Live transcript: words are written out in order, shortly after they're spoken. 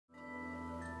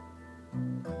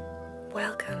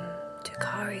Welcome to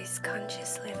Cory's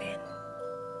Conscious Living.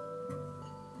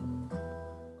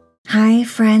 Hi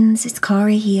friends, it's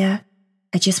Cory here.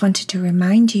 I just wanted to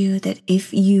remind you that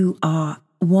if you are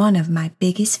one of my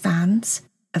biggest fans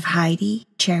of Heidi,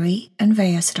 Cherry and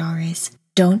Vaya stories,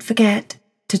 don't forget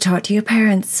to talk to your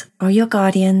parents or your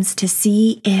guardians to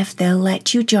see if they'll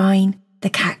let you join the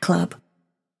cat club.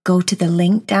 Go to the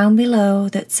link down below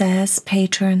that says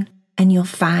Patron and you'll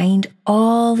find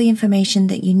all the information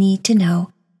that you need to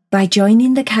know. By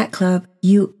joining the cat club,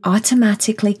 you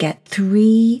automatically get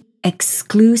 3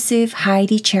 exclusive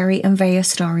Heidi, Cherry and Vaya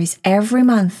stories every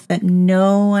month that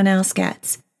no one else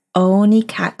gets. Only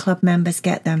cat club members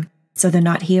get them. So they're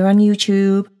not here on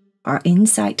YouTube or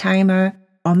Insight Timer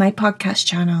or my podcast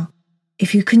channel.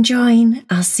 If you can join,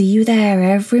 I'll see you there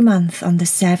every month on the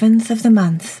 7th of the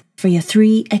month for your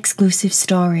 3 exclusive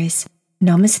stories.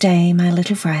 Namaste, my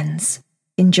little friends.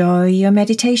 Enjoy your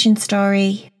meditation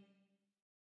story.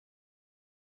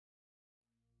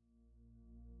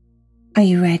 Are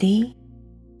you ready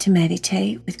to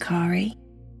meditate with Cory?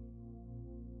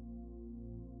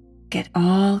 Get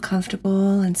all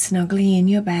comfortable and snugly in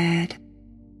your bed.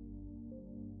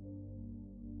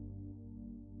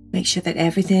 Make sure that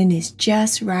everything is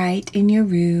just right in your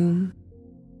room.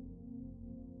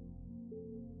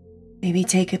 Maybe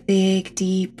take a big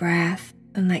deep breath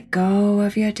and let go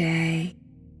of your day.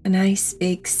 A nice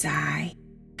big sigh.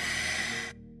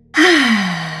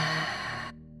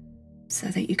 So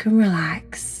that you can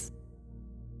relax.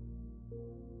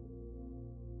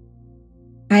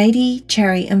 Heidi,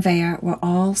 Cherry and Vaya were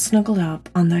all snuggled up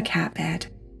on their cat bed.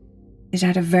 They'd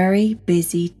had a very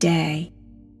busy day.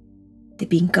 They'd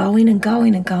been going and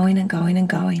going and going and going and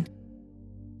going.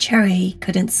 Cherry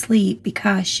couldn't sleep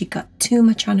because she got too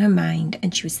much on her mind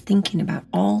and she was thinking about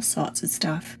all sorts of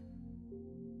stuff.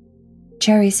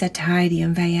 Cherry said to Heidi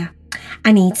and Vaya,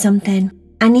 I need something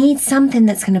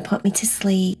that's going to put me to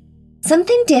sleep.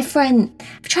 Something different.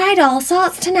 I've tried all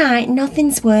sorts tonight and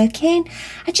nothing's working.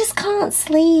 I just can't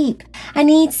sleep. I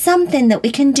need something that we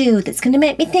can do that's going to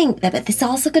make me think that, but that's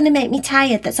also going to make me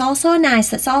tired, that's also nice,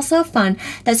 that's also fun,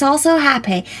 that's also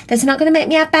happy, that's not going to make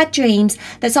me have bad dreams,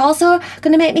 that's also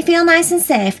going to make me feel nice and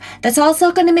safe, that's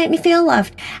also going to make me feel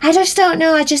loved. I just don't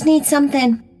know. I just need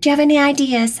something. Do you have any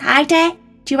ideas? Heidi,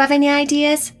 do you have any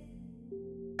ideas?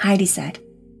 Heidi said,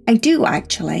 I do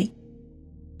actually.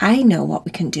 I know what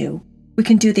we can do. We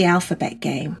can do the alphabet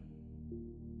game.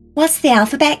 What's the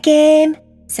alphabet game?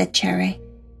 Said Cherry.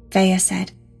 Vaya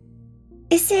said,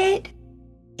 Is it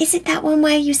that one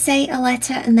where you say a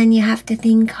letter and then you have to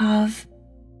think of,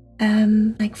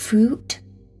 like fruit?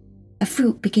 A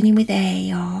fruit beginning with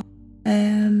A, or,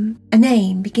 a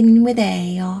name beginning with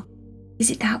A, or, is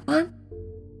it that one?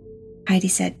 Heidi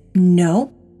said,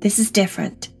 No, this is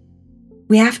different.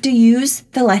 We have to use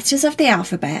the letters of the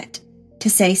alphabet to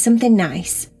say something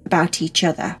nice about each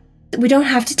other. We don't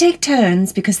have to take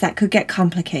turns because that could get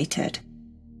complicated.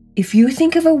 If you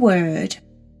think of a word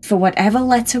for whatever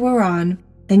letter we're on,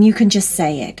 then you can just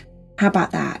say it. How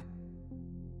about that?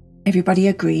 Everybody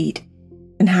agreed,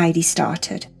 and Heidi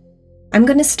started. I'm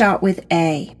going to start with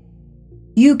A.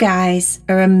 You guys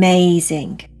are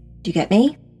amazing. Do you get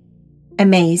me?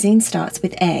 Amazing starts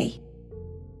with A.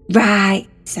 Right,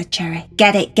 said Cherry.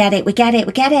 Get it, we get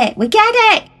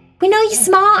it. We know you're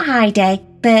smart, Heidi,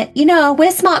 but, you know,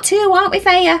 we're smart too, aren't we,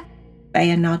 Vaya?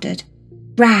 Vaya nodded.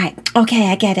 Right, okay,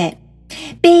 I get it.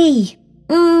 B.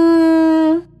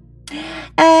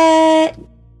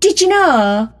 Did you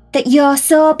know that you're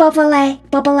so bubbly?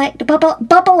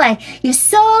 You're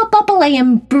so bubbly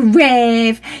and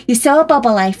brave. You're so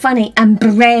bubbly, funny and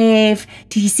brave.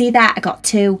 Did you see that? I got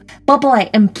 2.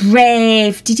 Bubbly and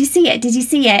brave. Did you see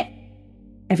it?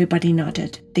 Everybody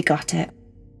nodded. They got it.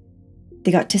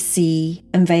 They got to see,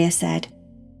 and Vaya said,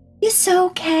 You're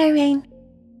so caring.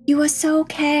 You are so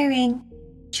caring.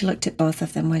 She looked at both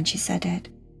of them when she said it.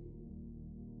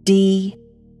 D.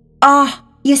 Oh,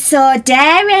 you're so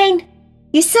daring.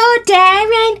 You're so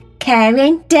daring.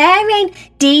 Caring, daring.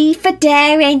 D for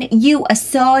daring. You are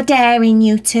so daring,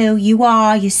 you two. You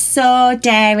are. You're so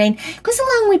daring. Goes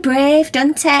along with brave,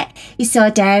 doesn't it? You're so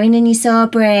daring and you're so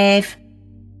brave.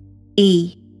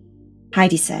 E.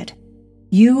 Heidi said,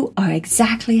 You are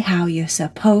exactly how you're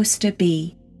supposed to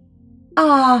be.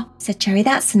 Ah, said Cherry,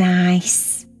 that's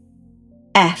nice.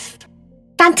 F.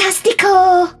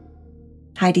 Fantastico.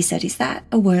 Heidi said, Is that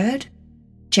a word?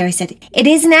 Cherry said, It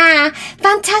is now.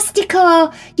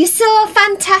 Fantastico. You're so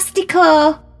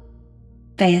fantastico.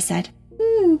 Vaya said,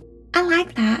 I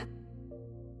like that.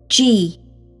 G.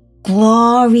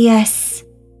 Glorious,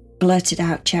 blurted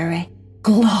out Cherry.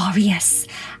 Glorious.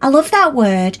 I love that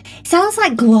word. It sounds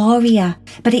like Gloria,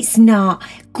 but it's not.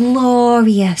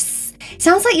 Glorious.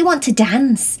 Sounds like you want to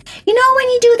dance. You know when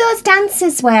you do those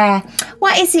dances where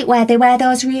they wear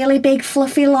those really big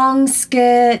fluffy long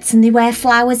skirts and they wear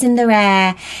flowers in their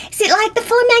hair? Is it like the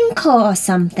flamenco or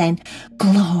something?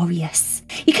 Glorious.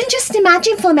 You can just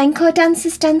imagine flamenco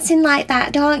dancers dancing like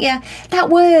that, don't you? That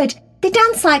word. They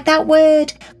dance like that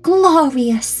word.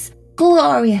 Glorious.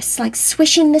 Glorious. Like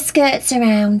swishing the skirts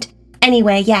around.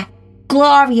 Anyway, yeah.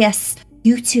 Glorious.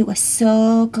 You two are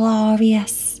so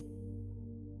glorious.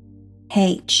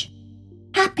 H.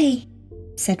 Happy,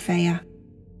 said Vaya.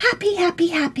 Happy, happy,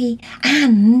 happy,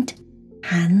 and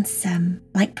handsome,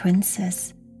 like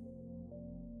princes.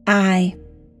 I.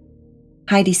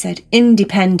 Heidi said,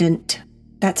 independent.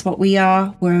 That's what we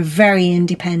are. We're very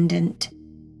independent.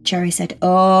 Cherry said,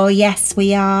 oh, yes,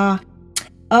 we are.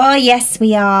 Oh, yes,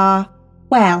 we are.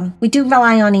 Well, we do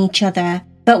rely on each other,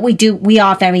 but we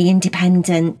are very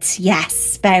independent.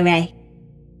 Yes, very.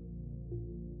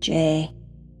 J.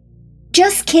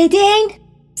 Just kidding,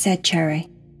 said Cherry.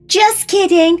 Just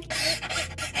kidding.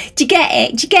 Do you get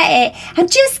it? Do you get it? I'm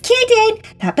just kidding.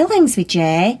 That belongs with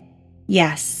Jay.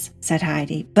 Yes, said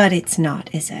Heidi, but it's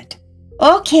not, is it?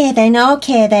 Okay then. How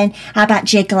about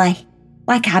jiggly?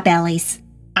 Like our bellies.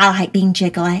 I like being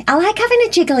jiggly. I like having a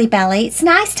jiggly belly. It's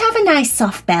nice to have a nice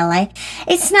soft belly.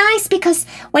 It's nice because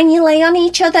when you lay on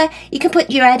each other, you can put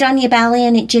your head on your belly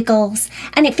and it jiggles.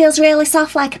 And it feels really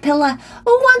soft like a pillow. Who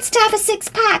wants to have a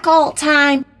six-pack all the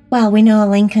time? Well, we know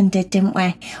Lincoln did, didn't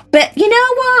we? But you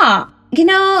know what?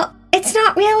 It's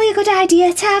not really a good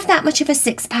idea to have that much of a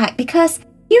six-pack because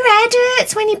your head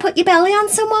hurts when you put your belly on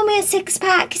someone with a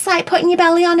six-pack. It's like putting your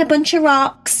belly on a bunch of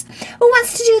rocks. Who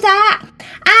wants to do that?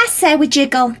 I say we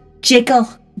jiggle. Jiggle.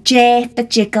 J for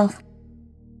jiggle.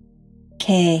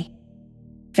 K.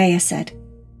 Vaya said,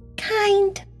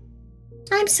 kind.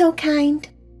 I'm so kind.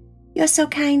 You're so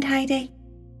kind, Heidi.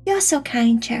 You're so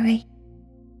kind, Cherry.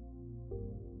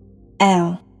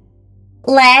 L.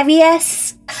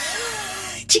 Hilarious.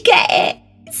 Do you get it?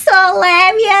 It's so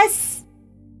hilarious.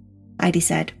 Heidi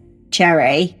said,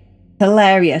 Cherry,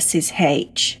 hilarious is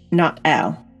H, not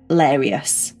L.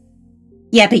 Hilarious.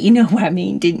 Yeah, but you know what I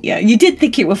mean, didn't you? You did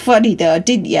think it were funny though,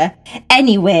 didn't you?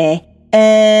 Anyway,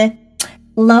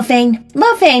 loving.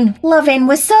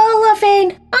 We're so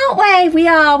loving, aren't we? We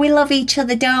are. We love each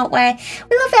other, don't we?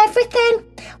 We love everything.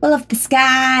 We love the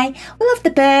sky. We love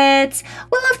the birds.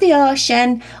 We love the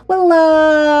ocean. We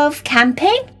love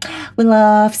camping. We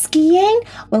love skiing.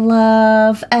 We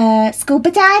love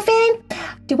scuba diving.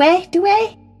 Do we?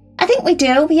 I think we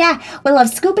do, yeah. We love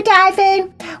scuba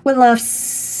diving. We love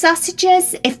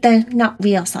sausages, if they're not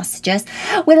real sausages.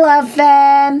 We love,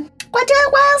 what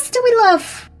else do we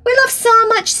love? We love so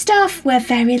much stuff. We're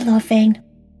very loving.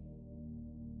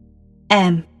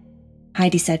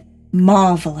 Heidi said,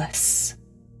 marvellous.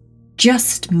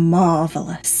 Just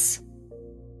marvellous.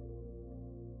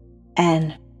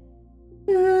 N.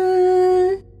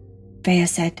 Vaya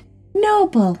said,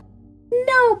 noble.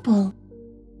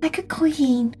 Like a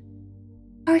queen.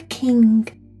 Or a king.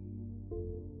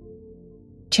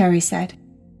 Cherry said,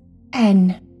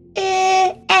 N.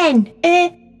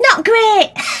 Not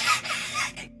great.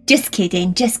 Just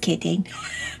kidding.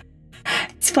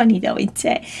 It's funny though, isn't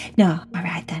it? No,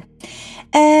 alright then.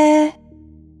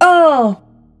 O.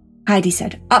 Heidi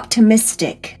said,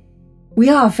 optimistic. We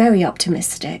are very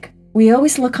optimistic. We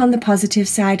always look on the positive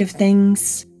side of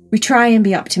things. We try and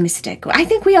be optimistic. I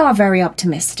think we are very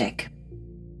optimistic.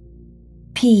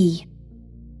 P.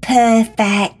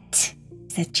 Perfect,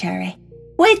 said Cherry.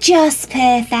 We're just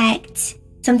perfect.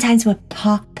 Sometimes we're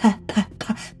pongy.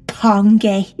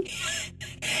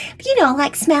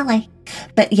 Like smelly.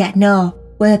 But yeah, no,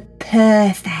 we're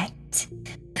perfect.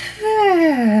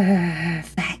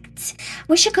 Perfect.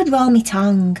 Wish I could roll me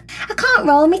tongue. I can't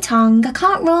roll me tongue. I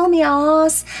can't roll me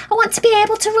R's. I want to be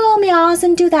able to roll me R's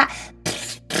and do that.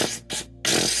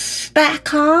 But I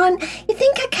can't. You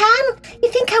think I can?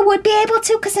 You think I would be able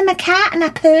to because I'm a cat and I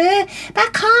purr? But I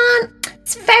can't.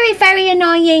 It's very, very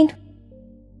annoying.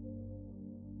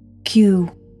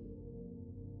 Q.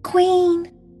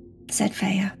 Queen, said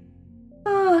Vaya.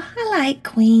 Oh, I like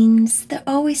queens. They're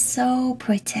always so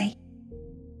pretty.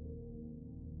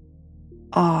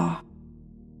 R.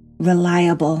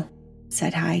 Reliable,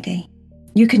 said Heidi.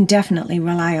 You can definitely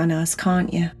rely on us,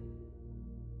 can't you?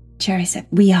 Cherry said,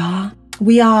 We are.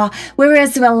 We're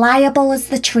as reliable as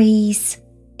the trees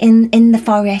in the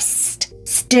forest.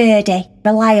 Sturdy,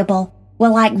 reliable. We're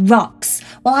like rocks.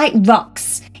 We're like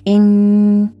rocks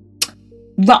in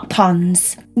rock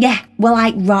ponds. Yeah, we're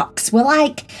like rocks. We're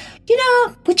like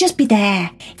we'll just be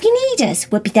there. If you need us,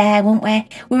 we'll be there, won't we?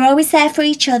 We're always there for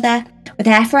each other. We're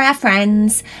there for our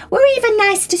friends. We're even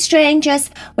nice to strangers.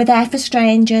 We're there for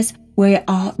strangers. We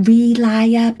are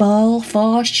reliable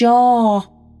for sure.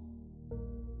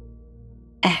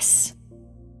 S.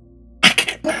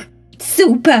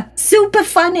 Super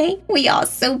funny. We are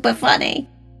super funny,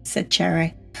 said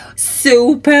Cherry.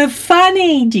 Super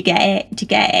funny. Do you get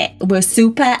it? We're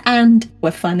super and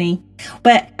we're funny.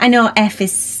 But I know F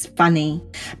is funny.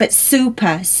 But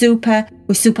super.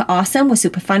 We're super awesome. We're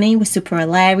super funny. We're super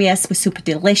hilarious. We're super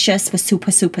delicious. We're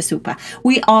super.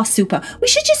 We are super. We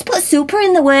should just put super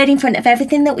in the word in front of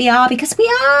everything that we are, because we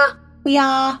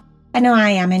are. I know I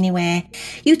am anyway.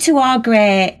 You two are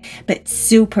great, but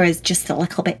super is just a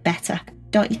little bit better,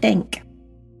 don't you think?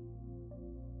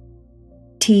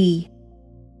 T.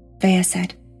 Vaya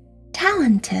said,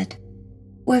 talented.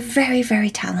 We're very, very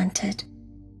talented.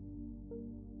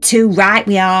 Too right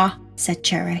we are, said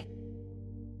Cherry.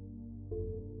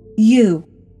 U.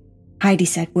 Heidi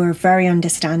said, we're very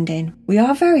understanding. We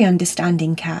are very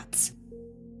understanding cats.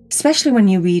 Especially when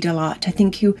you read a lot. I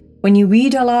think when you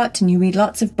read a lot and you read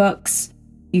lots of books,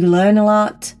 you learn a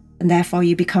lot, and therefore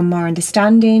you become more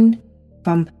understanding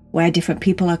from where different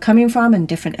people are coming from and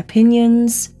different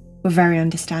opinions. We're very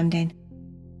understanding.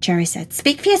 Cherry said,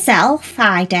 speak for yourself,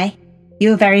 Heidi.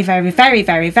 You're very, very, very,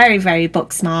 very, very, very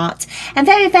book smart and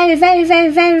very, very, very, very,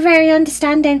 very, very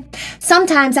understanding.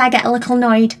 Sometimes I get a little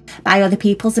annoyed by other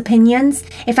people's opinions,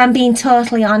 if I'm being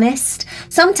totally honest.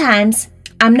 Sometimes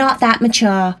I'm not that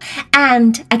mature,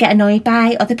 and I get annoyed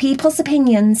by other people's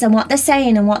opinions and what they're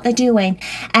saying and what they're doing.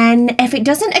 And if it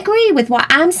doesn't agree with what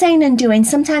I'm saying and doing,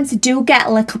 sometimes I do get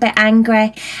a little bit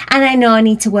angry. And I know I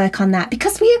need to work on that,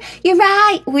 because you're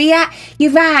right.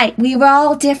 You're right. We're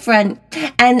all different.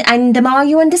 And the more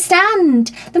you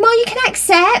understand, the more you can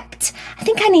accept. I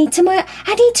think I need to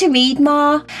read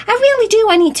more. I really do.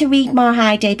 I need to read more,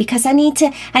 Heidi, because I need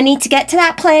to get to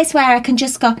that place where I can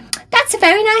just go, that's a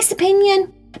very nice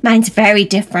opinion. Mine's very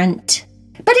different.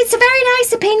 But it's a very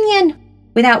nice opinion,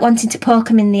 without wanting to poke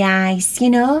them in the eyes, Do you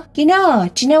know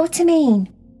what I mean?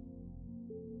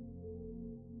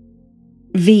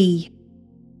 V.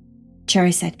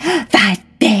 Cherry said,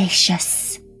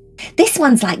 vivacious. This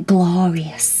one's like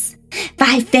glorious.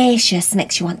 Vivacious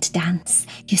makes you want to dance.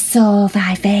 You're so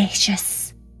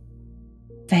vivacious.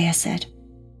 Vaya said,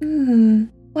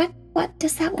 what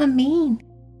does that one mean?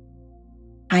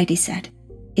 Heidi said,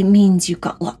 it means you've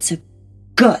got lots of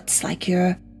guts, like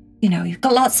you've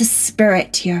got lots of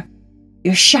spirit, you're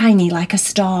shiny like a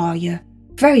star, you're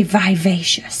very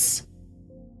vivacious.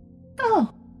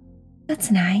 Oh,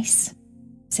 that's nice,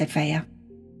 said Vaya.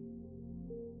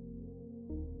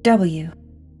 W.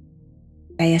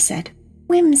 Vaya said,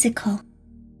 whimsical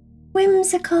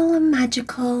and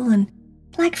magical, and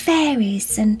like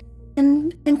fairies and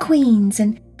queens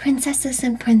and princesses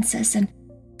and princes and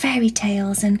fairy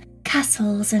tales and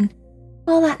castles and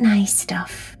all that nice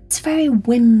stuff. It's very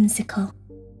whimsical.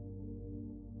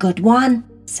 Good one,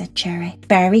 said Cherry.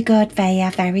 Very good, Vaya,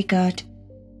 very good.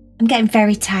 I'm getting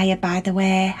very tired, by the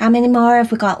way. How many more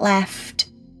have we got left?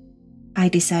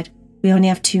 Heidi said, we only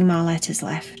have 2 more letters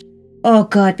left. Oh,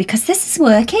 good, because this is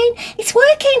working. It's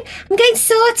working. I'm getting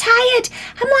so tired.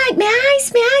 I'm like, my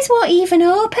eyes won't even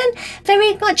open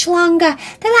very much longer.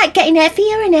 They're like getting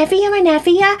heavier and heavier and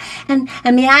heavier. And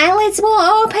my eyelids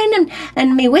won't open,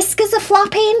 and my whiskers are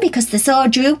flopping because they're so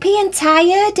droopy and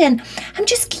tired. And I'm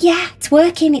just, it's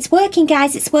working. It's working,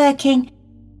 guys. It's working.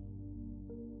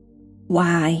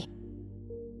 Why?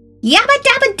 Yabba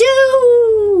dabba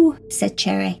doo, said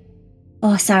Cherry.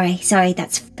 Oh, sorry,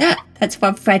 that's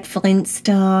from Fred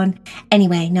Flintstone.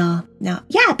 Anyway, no.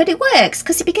 Yeah, but it works,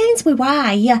 because it begins with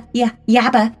Y.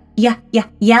 Yabba,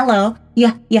 yellow,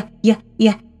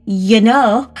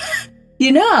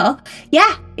 you know.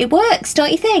 Yeah, it works,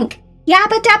 don't you think?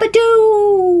 Yabba dabba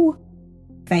doo,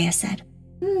 Vaya said.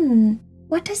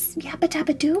 What does yabba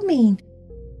dabba doo mean?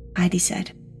 Heidi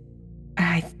said,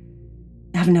 I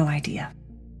have no idea.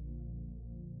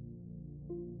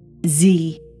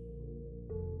 Z.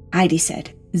 Heidi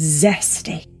said,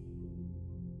 zesty.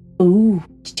 Ooh,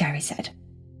 Cherry said,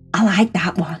 I like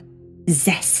that one.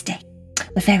 Zesty.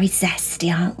 We're very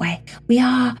zesty, aren't we? We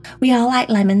are like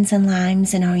lemons and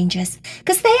limes and oranges,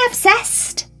 because they have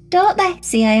zest, don't they?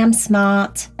 See, I am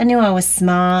smart. I knew I was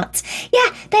smart.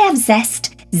 Yeah, they have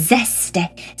zest.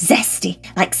 Zesty,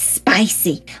 like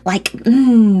spicy, like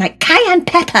cayenne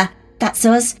pepper. That's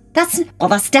us.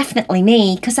 That's definitely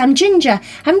me, because I'm ginger.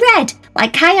 I'm red,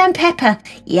 like cayenne pepper.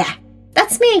 Yeah,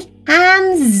 that's me.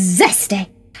 I'm zesty.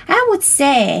 I would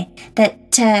say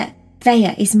that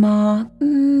Vaya is more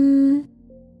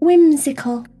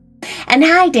whimsical. And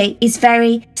Heidi is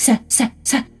very smart.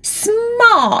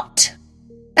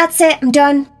 That's it, I'm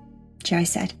done, Joy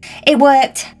said. It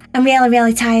worked. I'm really,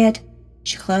 really tired.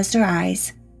 She closed her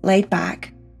eyes, laid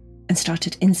back, and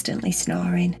started instantly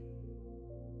snoring.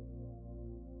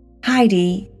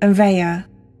 Heidi and Vaya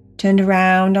turned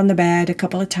around on the bed a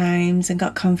couple of times and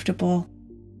got comfortable.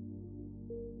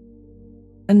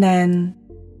 And then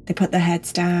they put their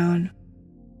heads down.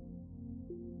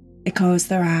 They closed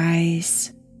their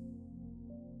eyes.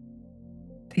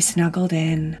 They snuggled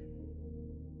in.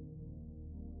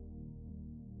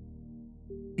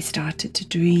 They started to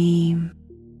dream.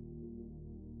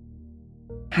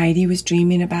 Heidi was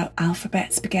dreaming about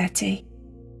alphabet spaghetti.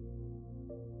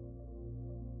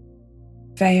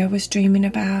 Vaya was dreaming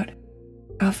about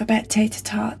alphabet tater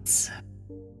tots.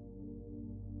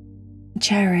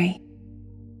 Cherry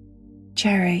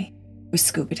was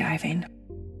scuba diving.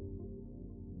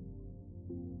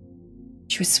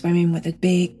 She was swimming with a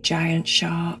big giant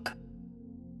shark.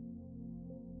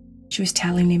 She was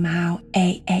telling him how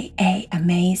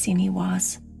amazing he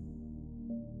was.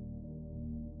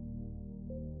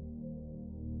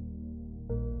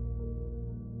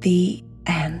 The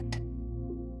end.